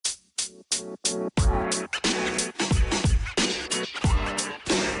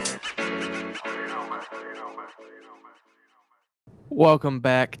Welcome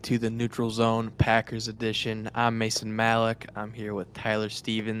back to the Neutral Zone Packers edition. I'm Mason Malik. I'm here with Tyler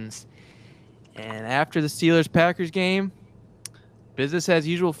Stevens. And after the Steelers-Packers game, business as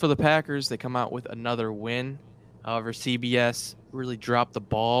usual for the Packers. They come out with another win. However, CBS really dropped the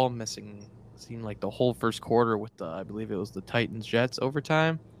ball, missing seemed like the whole first quarter with I believe it was the Titans-Jets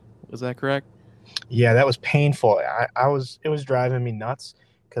overtime. Was that correct? Yeah, that was painful. It was driving me nuts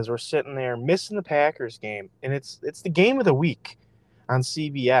because we're sitting there missing the Packers game, and it's the game of the week on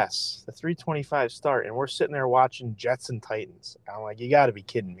CBS, the 3:25 start, and we're sitting there watching Jets and Titans. I'm like, you got to be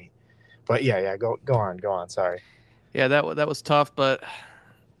kidding me. But yeah, go on. Sorry. Yeah, that was tough, but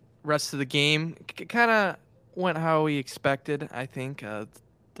rest of the game kind of went how we expected. I think the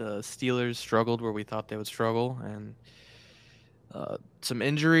Steelers struggled where we thought they would struggle, and some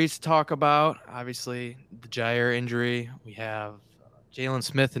injuries to talk about. Obviously, the Jair injury. We have Jaylon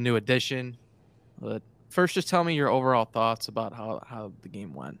Smith, a new addition. But first, just tell me your overall thoughts about how the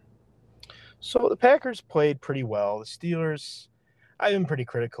game went. So the Packers played pretty well. The Steelers, I've been pretty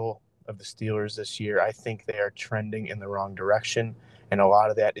critical of the Steelers this year. I think they are trending in the wrong direction, and a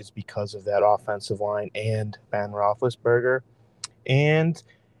lot of that is because of that offensive line and Ben Roethlisberger. And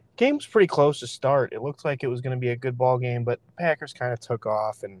game's pretty close to start. It looked like it was going to be a good ball game, but the Packers kind of took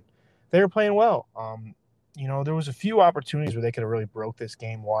off, and they were playing well. There was a few opportunities where they could have really broke this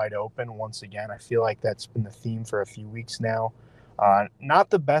game wide open. Once again, I feel like that's been the theme for a few weeks now. Not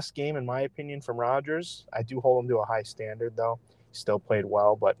the best game, in my opinion, from Rodgers. I do hold him to a high standard, though. He still played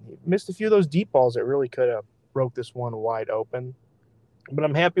well, but he missed a few of those deep balls that really could have broke this one wide open. But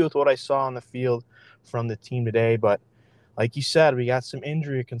I'm happy with what I saw on the field from the team today. But like you said, we got some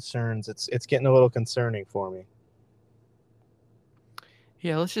injury concerns. It's getting a little concerning for me.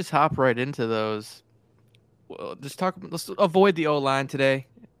 Yeah, let's just hop right into those. Well, let's avoid the O-line today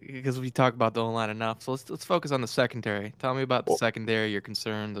because we talk about the O-line enough. So let's focus on the secondary. Tell me about the secondary, your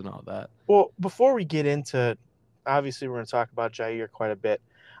concerns, and all that. Well, before we get into, obviously we're going to talk about Jair quite a bit.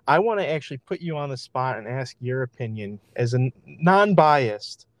 I want to actually put you on the spot and ask your opinion as a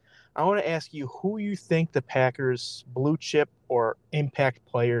non-biased. I want to ask you who you think the Packers blue chip or impact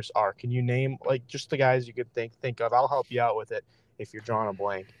players are. Can you name like just the guys you could think of? I'll help you out with it if you're drawing a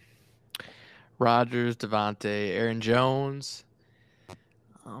blank. Rodgers, Devontae, Aaron Jones,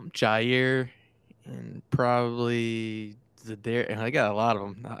 Jair, and probably Zadarius. I got a lot of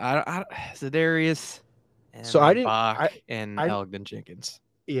them. Zadarius, and so I didn't. Bach and Elgin Jenkins.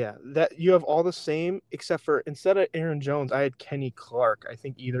 Yeah, that you have all the same except for instead of Aaron Jones, I had Kenny Clark. I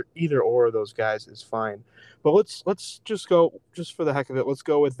think either or of those guys is fine. But let's just go just for the heck of it. Let's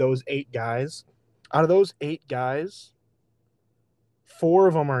go with those 8 guys. Out of those 8 guys, 4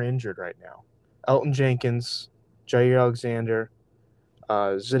 of them are injured right now. Elgin Jenkins, Jair Alexander,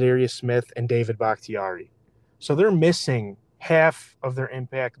 Zadarius Smith, and David Bakhtiari. So they're missing half of their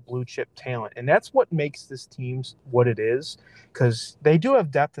impact blue chip talent. And that's what makes this team what it is, because they do have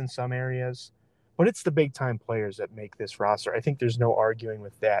depth in some areas, but it's the big time players that make this roster. I think there's no arguing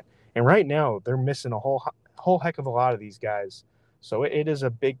with that. And right now they're missing a whole heck of a lot of these guys. So it is a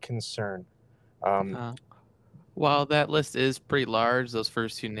big concern. While that list is pretty large, those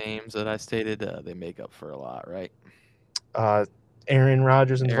first 2 names that I stated, they make up for a lot, right? Aaron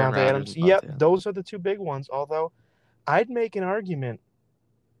Rodgers and Devontae Adams. Yep, those are the 2 big ones. Although I'd make an argument.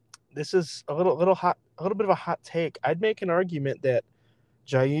 This is a little bit of a hot take. I'd make an argument that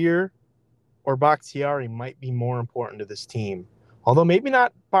Jair or Bakhtiari might be more important to this team. Although maybe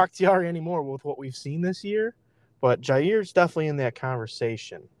not Bakhtiari anymore with what we've seen this year, but Jair's definitely in that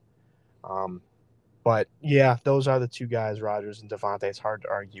conversation. But yeah, those are the 2 guys, Rodgers and Devontae. It's hard to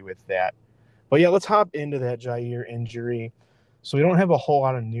argue with that. But yeah, let's hop into that Jair injury. So we don't have a whole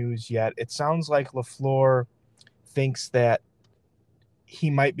lot of news yet. It sounds like LaFleur thinks that he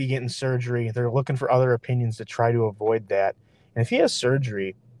might be getting surgery. They're looking for other opinions to try to avoid that. And if he has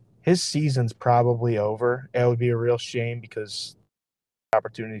surgery, his season's probably over. It would be a real shame because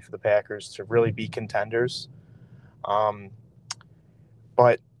opportunity for the Packers to really be contenders. But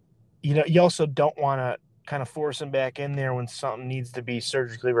you also don't want to kind of force him back in there when something needs to be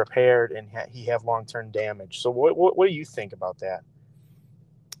surgically repaired and he have long-term damage. So what do you think about that?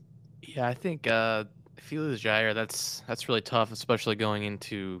 Yeah, I think if you lose Jair, that's really tough, especially going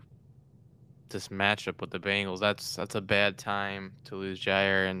into this matchup with the Bengals. That's a bad time to lose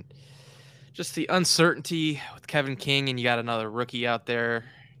Jair, and just the uncertainty with Kevin King, and you got another rookie out there,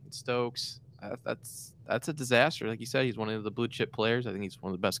 Stokes. That's a disaster. Like you said, he's one of the blue chip players. I think he's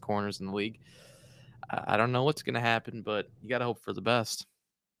one of the best corners in the league. I don't know what's going to happen, but you got to hope for the best.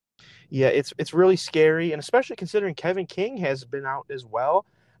 Yeah, it's really scary, and especially considering Kevin King has been out as well.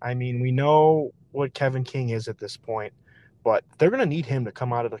 I mean, we know what Kevin King is at this point, but they're going to need him to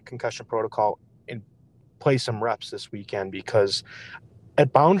come out of the concussion protocol and play some reps this weekend because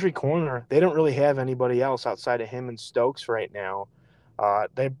at boundary corner, they don't really have anybody else outside of him and Stokes right now.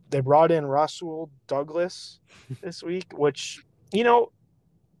 They brought in Russell Douglas this week, which, you know,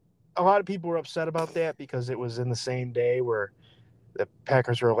 a lot of people were upset about that because it was in the same day where the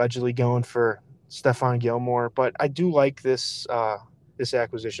Packers were allegedly going for Stephon Gilmore. But I do like this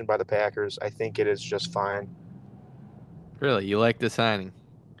acquisition by the Packers. I think it is just fine. Really, you like the signing?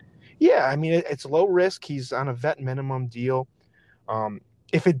 Yeah, I mean it's low risk. He's on a vet minimum deal.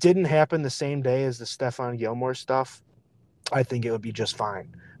 If it didn't happen the same day as the Stephon Gilmore stuff, I think it would be just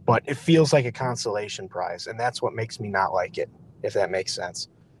fine. But it feels like a consolation prize, and that's what makes me not like it, if that makes sense.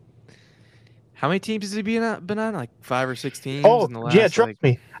 How many teams has he been on? Like 5 or 6 teams Oh, in the yeah, last trust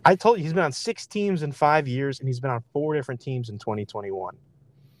me. I told you he's been on 6 teams in 5 years, and he's been on 4 different teams in 2021.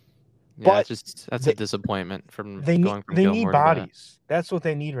 Yeah, But that's a disappointment from going from they need Gilmore to that. bodies. That's what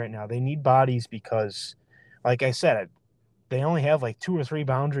they need right now. They need bodies because, like I said, they only have like 2 or 3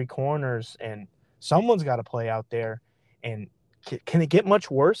 boundary corners, and someone's got to play out there. And can it get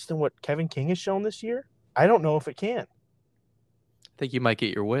much worse than what Kevin King has shown this year? I don't know if it can. I think you might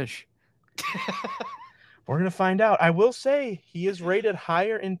get your wish. We're going to find out. I will say he is rated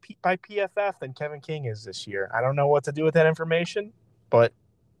higher by PFF than Kevin King is this year. I don't know what to do with that information, but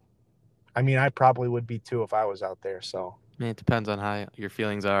I mean, I probably would be too if I was out there. So, I mean, it depends on how your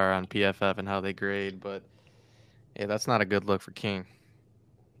feelings are on PFF and how they grade, but yeah, that's not a good look for King.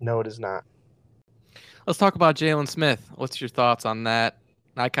 No, it is not. Let's talk about Jaylon Smith. What's your thoughts on that?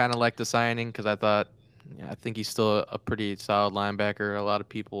 I kind of like the signing because I think he's still a pretty solid linebacker. A lot of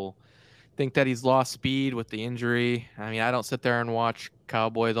people think that he's lost speed with the injury. I mean, I don't sit there and watch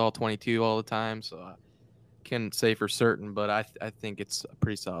Cowboys all 22 all the time, so I can't say for certain, but I think it's a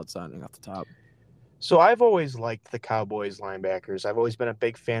pretty solid signing off the top. So I've always liked the Cowboys linebackers. I've always been a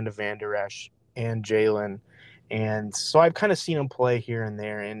big fan of Van Der Esch and Jaylon. And so I've kind of seen him play here and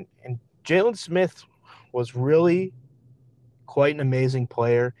there. And Jaylon Smith was really quite an amazing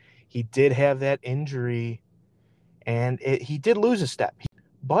player. He did have that injury, and he did lose a step.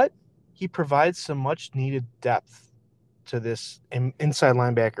 But he provides some much needed depth to this inside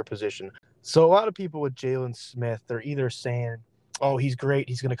linebacker position. So a lot of people with Jaylon Smith, they're either saying, oh, he's great,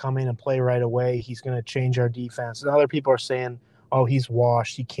 he's going to come in and play right away, he's going to change our defense. And other people are saying, oh, he's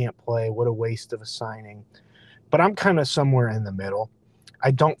washed, he can't play, what a waste of a signing. But I'm kind of somewhere in the middle.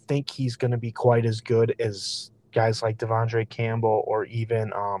 I don't think he's going to be quite as good as guys like Devondre Campbell or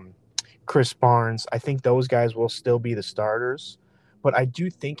even Chris Barnes. I think those guys will still be the starters, but I do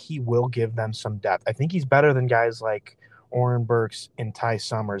think he will give them some depth. I think he's better than guys like Oren Burks and Ty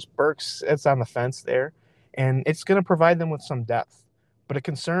Summers. Burks, it's on the fence there, and it's going to provide them with some depth. But a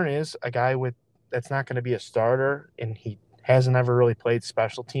concern is a guy with that's not going to be a starter, and he hasn't ever really played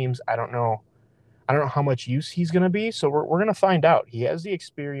special teams. I don't know how much use he's going to be. So we're going to find out. He has the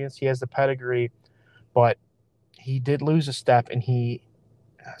experience, he has the pedigree, but he did lose a step, and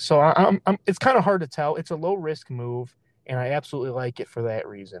it's kind of hard to tell. It's a low risk move, and I absolutely like it for that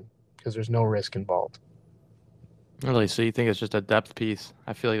reason because there's no risk involved. Really? So you think it's just a depth piece?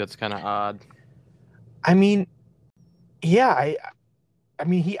 I feel like that's kind of odd. I mean, yeah, I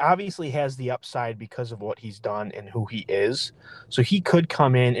mean, he obviously has the upside because of what he's done and who he is. So he could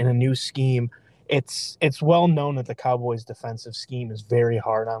come in a new scheme. It's well known that the Cowboys' defensive scheme is very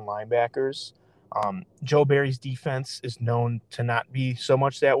hard on linebackers. Joe Barry's defense is known to not be so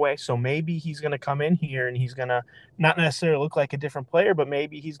much that way. So maybe he's going to come in here and he's going to not necessarily look like a different player, but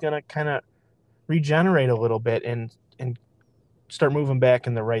maybe he's going to kind of regenerate a little bit and start moving back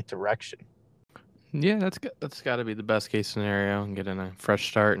in the right direction. Yeah, that's got to be the best case scenario, and getting a fresh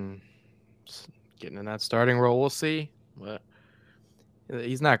start and getting in that starting role. We'll see, but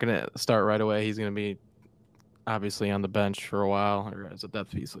he's not going to start right away. He's going to be obviously on the bench for a while, or as a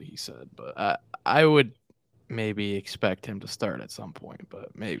depth piece, like he said. But I would maybe expect him to start at some point,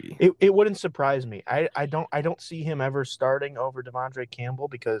 but maybe it wouldn't surprise me. I don't see him ever starting over Devondre Campbell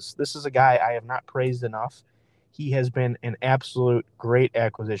because this is a guy I have not praised enough. He has been an absolute great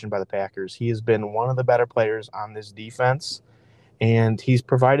acquisition by the Packers. He has been one of the better players on this defense, and he's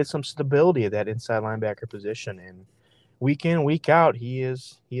provided some stability at that inside linebacker position. And week in, week out, he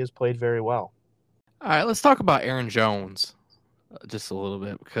has played very well. All right, let's talk about Aaron Jones just a little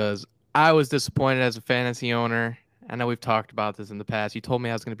bit because I was disappointed as a fantasy owner. I know we've talked about this in the past. You told me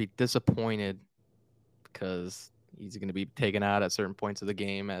I was going to be disappointed because he's going to be taken out at certain points of the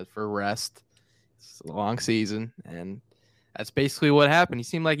game as for rest. It's a long season, and That's basically what happened. He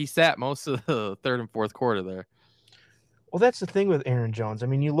seemed like he sat most of the third and fourth quarter there. Well, that's the thing with Aaron Jones. I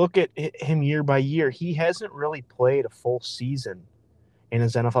mean, you look at him year by year, he hasn't really played a full season in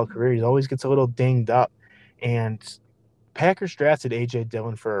his NFL career. He always gets a little dinged up. And Packers drafted A.J.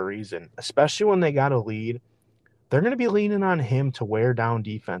 Dillon for a reason, especially when they got a lead. They're going to be leaning on him to wear down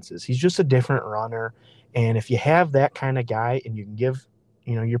defenses. He's just a different runner. And if you have that kind of guy and you can give,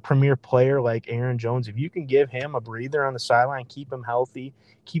 your premier player like Aaron Jones, if you can give him a breather on the sideline, keep him healthy,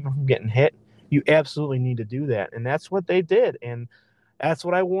 keep him from getting hit, you absolutely need to do that. And that's what they did. And that's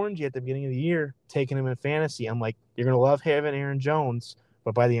what I warned you at the beginning of the year, taking him in fantasy. I'm like, you're going to love having Aaron Jones,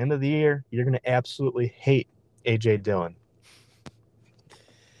 but by the end of the year, you're going to absolutely hate A.J. Dillon.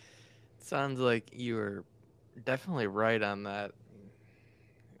 Sounds like you were definitely right on that.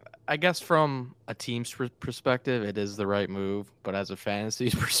 I guess from a team's perspective, it is the right move, but as a fantasy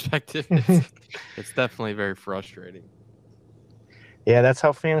perspective, it's definitely very frustrating. Yeah, that's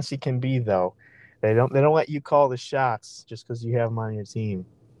how fantasy can be, though. They don't let you call the shots just because you have them on your team.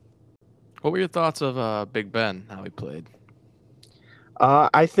 What were your thoughts of Big Ben, how he played?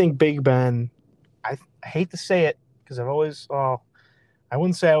 I think Big Ben, I hate to say it because I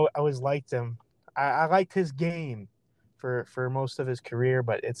wouldn't say I always liked him. I liked his game for most of his career,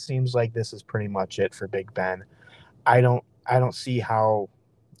 but it seems like this is pretty much it for Big Ben. I don't see how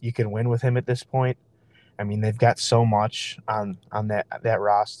you can win with him at this point. I mean, they've got so much on that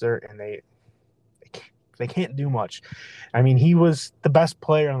roster, and they can't do much. I mean, he was the best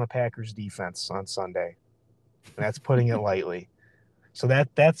player on the Packers defense on Sunday. And that's putting it lightly. So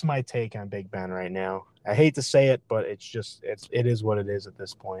that's my take on Big Ben right now. I hate to say it, but it is what it is at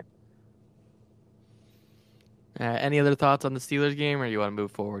this point. Any other thoughts on the Steelers game, or you want to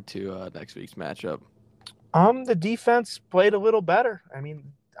move forward to next week's matchup? The defense played a little better. I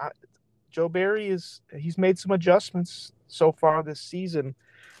mean, Joe Barry he's made some adjustments so far this season.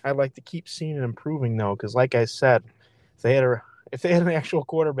 I'd like to keep seeing it improving though, because like I said, if they had an actual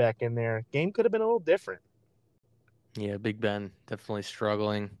quarterback in there, game could have been a little different. Yeah, Big Ben definitely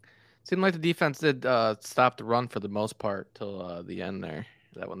struggling. Seemed like the defense did stop the run for the most part till the end there.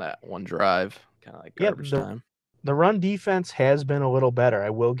 That one drive, kind of like garbage time. The run defense has been a little better. I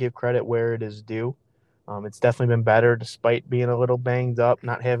will give credit where it is due. It's definitely been better despite being a little banged up,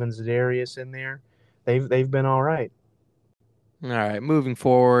 not having Za'Darius in there. They've been all right. All right, moving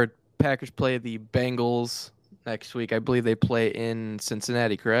forward, Packers play the Bengals next week. I believe they play in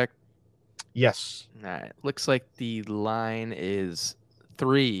Cincinnati, correct? Yes. All right. Looks like the line is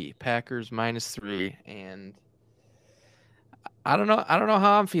 3, Packers -3, and I don't know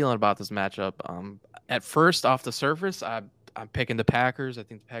how I'm feeling about this matchup. At first, off the surface, I'm picking the Packers. I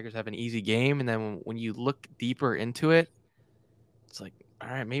think the Packers have an easy game, and then when you look deeper into it, it's like, all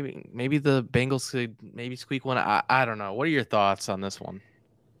right, maybe the Bengals could maybe squeak one. I don't know. What are your thoughts on this one?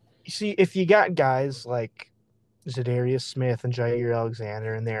 You see, if you got guys like Za'Darius Smith and Jair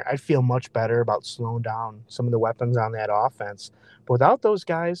Alexander in there, I'd feel much better about slowing down some of the weapons on that offense. But without those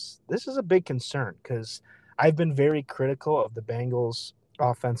guys, this is a big concern because I've been very critical of the Bengals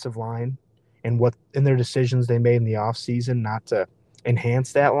offensive line and their decisions they made in the offseason not to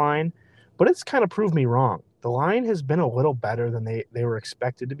enhance that line. But it's kind of proved me wrong. The line has been a little better than they were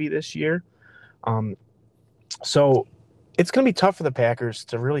expected to be this year. So it's going to be tough for the Packers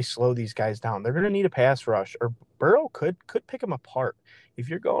to really slow these guys down. They're going to need a pass rush, or Burrow could pick them apart. If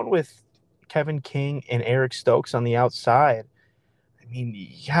you're going with Kevin King and Eric Stokes on the outside, I mean,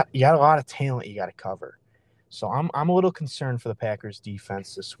 you got a lot of talent you got to cover. So I'm a little concerned for the Packers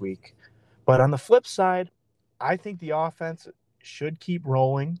defense this week. But on the flip side, I think the offense should keep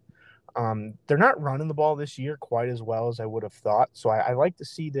rolling. They're not running the ball this year quite as well as I would have thought. So I like to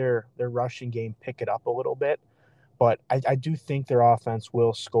see their rushing game pick it up a little bit. But I do think their offense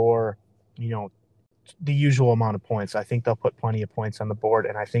will score, the usual amount of points. I think they'll put plenty of points on the board,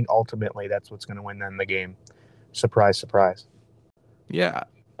 and I think ultimately that's what's going to win them the game. Surprise, surprise. Yeah,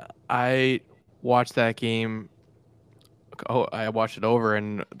 I watched that game. Oh, I watched it over,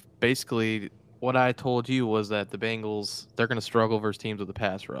 and basically what I told you was that the Bengals, they're going to struggle versus teams with a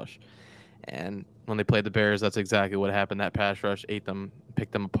pass rush. And when they played the Bears, that's exactly what happened. That pass rush ate them,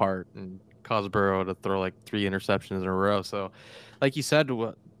 picked them apart, and caused Burrow to throw like 3 interceptions in a row. So, like you said,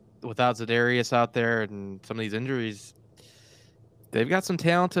 without Za'Darius out there and some of these injuries, they've got some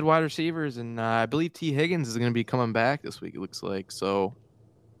talented wide receivers, and I believe T. Higgins is going to be coming back this week, it looks like. So,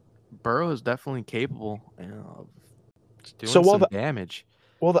 Burrow is definitely capable of doing some damage.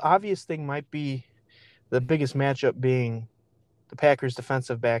 Well, the obvious thing might be the biggest matchup being the Packers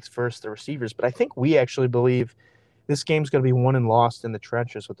defensive backs versus the receivers, but I think we actually believe this game's going to be won and lost in the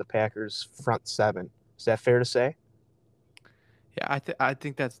trenches with the Packers front seven. Is that fair to say? Yeah, I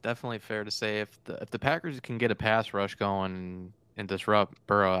think that's definitely fair to say. If the Packers can get a pass rush going and disrupt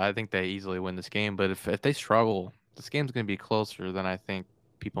Burrow, I think they easily win this game. But if they struggle, this game's going to be closer than I think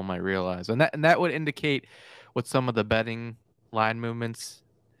people might realize. And that would indicate what some of the betting line movements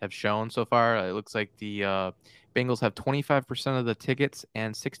have shown so far. It looks like the Bengals have 25% of the tickets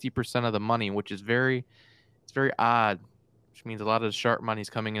and 60% of the money, which is it's very odd, which means a lot of the sharp money's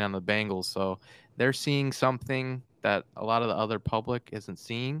coming in on the Bengals. So they're seeing something that a lot of the other public isn't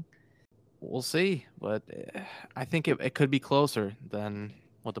seeing. We'll see, but I think it could be closer than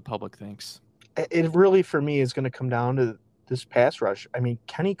what the public thinks. It really, for me, is going to come down to this pass rush. I mean,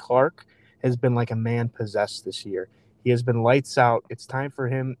 Kenny Clark has been like a man possessed this year. He has been lights out. It's time for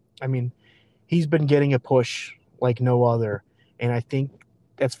him. I mean, he's been getting a push like no other. And I think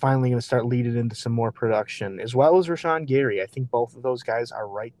that's finally going to start leading into some more production, as well as Rashawn Gary. I think both of those guys are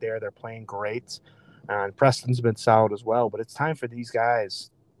right there. They're playing great. And Preston's been solid as well. But it's time for these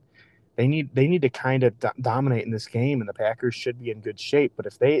guys. They need to kind of dominate in this game, and the Packers should be in good shape. But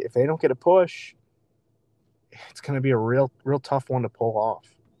if they don't get a push, it's going to be a real tough one to pull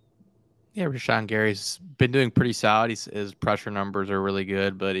off. Yeah, Rashawn Gary's been doing pretty solid. His pressure numbers are really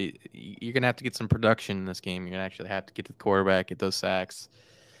good, but you're going to have to get some production in this game. You're going to actually have to get to the quarterback, get those sacks.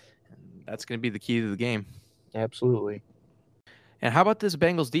 And that's going to be the key to the game. Absolutely. And how about this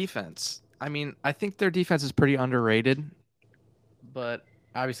Bengals defense? I mean, I think their defense is pretty underrated, but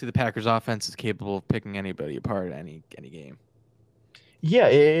obviously the Packers offense is capable of picking anybody apart any game. Yeah,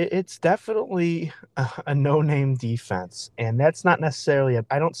 it's definitely a no-name defense, and that's not necessarily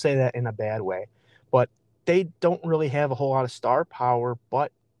I don't say that in a bad way, but they don't really have a whole lot of star power,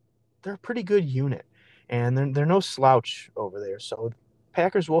 but they're a pretty good unit, and they're no slouch over there. So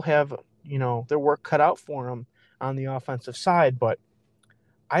Packers will have, their work cut out for them on the offensive side, but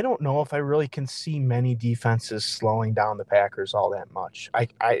I don't know if I really can see many defenses slowing down the Packers all that much.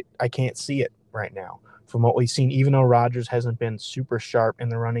 I can't see it right now. From what we've seen, even though Rodgers hasn't been super sharp in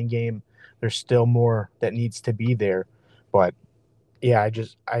the running game, there's still more that needs to be there. But yeah,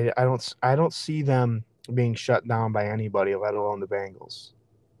 I don't see them being shut down by anybody, let alone the Bengals.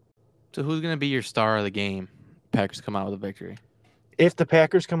 So who's going to be your star of the game? Packers come out with a victory. If the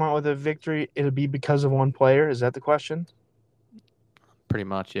Packers come out with a victory, it'll be because of one player. Is that the question? Pretty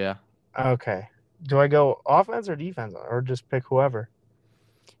much, yeah. Okay. Do I go offense or defense, or just pick whoever?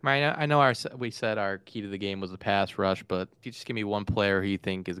 I know we said our key to the game was the pass rush, but you just give me one player who you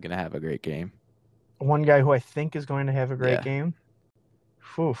think is going to have a great game. One guy who I think is going to have a great game.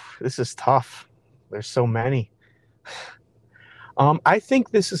 Whew, this is tough. There's so many. I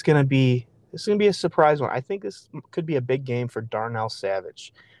think this is going to be a surprise one. I think this could be a big game for Darnell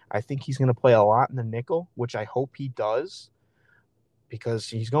Savage. I think he's going to play a lot in the nickel, which I hope he does, because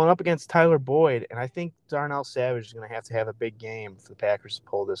he's going up against Tyler Boyd, and I think Darnell Savage is going to have a big game for the Packers to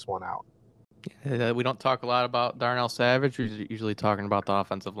pull this one out. We don't talk a lot about Darnell Savage. We're usually talking about the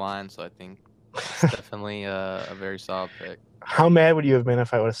offensive line, so I think it's definitely a very solid pick. How mad would you have been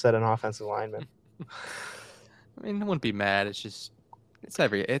if I would have said an offensive lineman? I mean, I wouldn't be mad.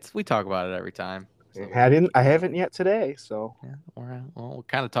 We talk about it every time. So I haven't yet today, so yeah, we're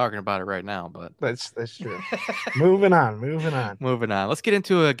kind of talking about it right now, but that's true. Moving on. Let's get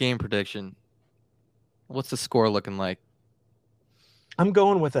into a game prediction. What's the score looking like? I'm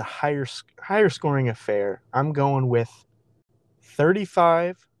going with a higher scoring affair. I'm going with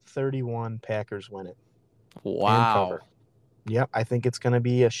 35-31 Packers win it. Wow. Yep, I think it's going to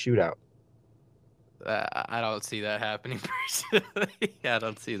be a shootout. I don't see that happening personally. I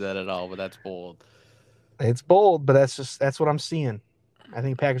don't see that at all, but that's bold. It's bold, but that's what I'm seeing. I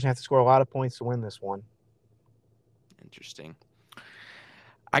think Packers have to score a lot of points to win this one. Interesting.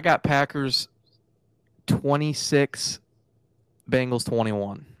 I got Packers 26, Bengals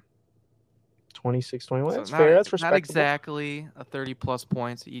 21. 26-21. That's fair. That's respectable. Not exactly a 30-plus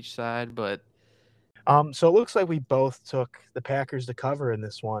points each side, but so it looks like we both took the Packers to cover in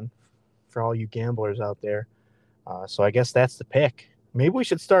this one for all you gamblers out there. So I guess that's the pick. Maybe we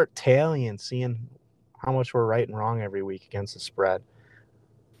should start tallying, seeing how much we're right and wrong every week against the spread.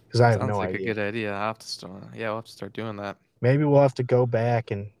 Because I have no idea. Sounds like a good idea. we'll have to start doing that. Maybe we'll have to go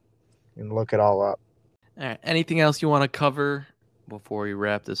back and look it all up. All right. Anything else you want to cover before we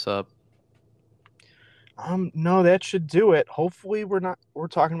wrap this up? No, that should do it. Hopefully we're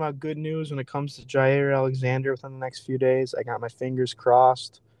talking about good news when it comes to Jair Alexander within the next few days. I got my fingers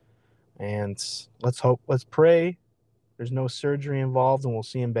crossed. And let's pray there's no surgery involved, and we'll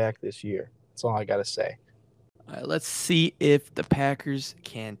see him back this year. That's all I got to say. All right, let's see if the Packers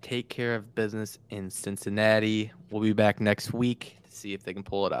can take care of business in Cincinnati. We'll be back next week to see if they can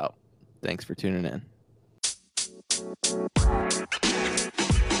pull it out. Thanks for tuning in.